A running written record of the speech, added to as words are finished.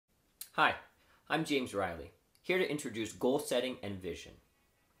Hi, I'm James Riley, here to introduce goal setting and vision.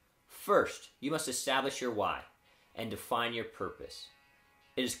 First, you must establish your why and define your purpose.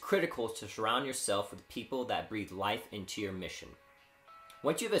 It is critical to surround yourself with people that breathe life into your mission.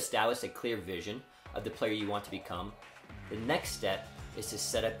 Once you've established a clear vision of the player you want to become, the next step is to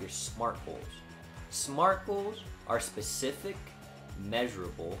set up your SMART goals. SMART goals are specific,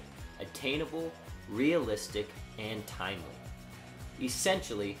 measurable, attainable, realistic, and timely.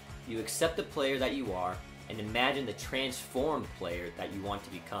 Essentially, you accept the player that you are and imagine the transformed player that you want to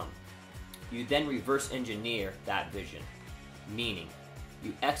become. You then reverse engineer that vision, meaning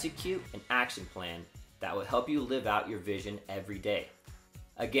you execute an action plan that will help you live out your vision every day.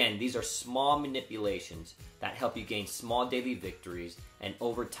 Again, these are small manipulations that help you gain small daily victories, and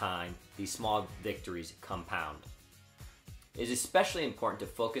over time, these small victories compound. It is especially important to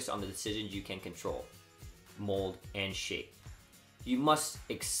focus on the decisions you can control, mold, and shape. You must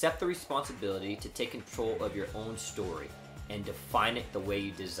accept the responsibility to take control of your own story and define it the way you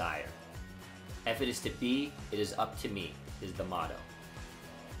desire. If it is to be, it is up to me, is the motto.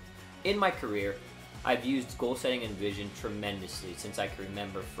 In my career, I've used goal setting and vision tremendously since I can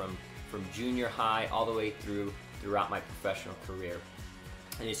remember, from junior high all the way throughout my professional career.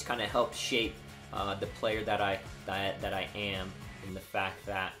 And it's kind of helped shape the player that I am, in the fact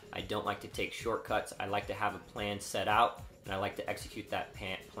that I don't like to take shortcuts. I like to have a plan set out, and I like to execute that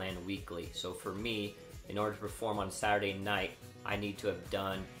plan weekly. So for me, in order to perform on Saturday night, I need to have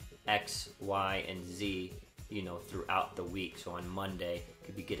done X, Y, and Z, throughout the week. So on Monday,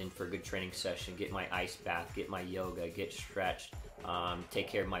 could be get in for a good training session, get my ice bath, get my yoga, get stretched, take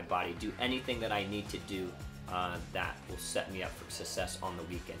care of my body, do anything that I need to do that will set me up for success on the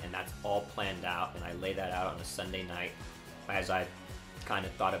weekend. And that's all planned out, and I lay that out on a Sunday night as I kind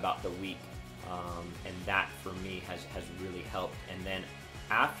of thought about the week. And that for me has really helped. And then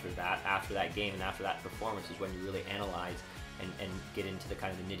after that game and after that performance is when you really analyze and get into the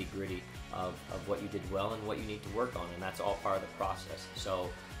kind of the nitty-gritty of what you did well and what you need to work on, and that's all part of the process. So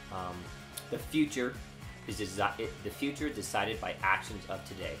the future is decided by actions of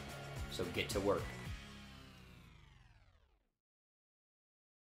today. So get to work.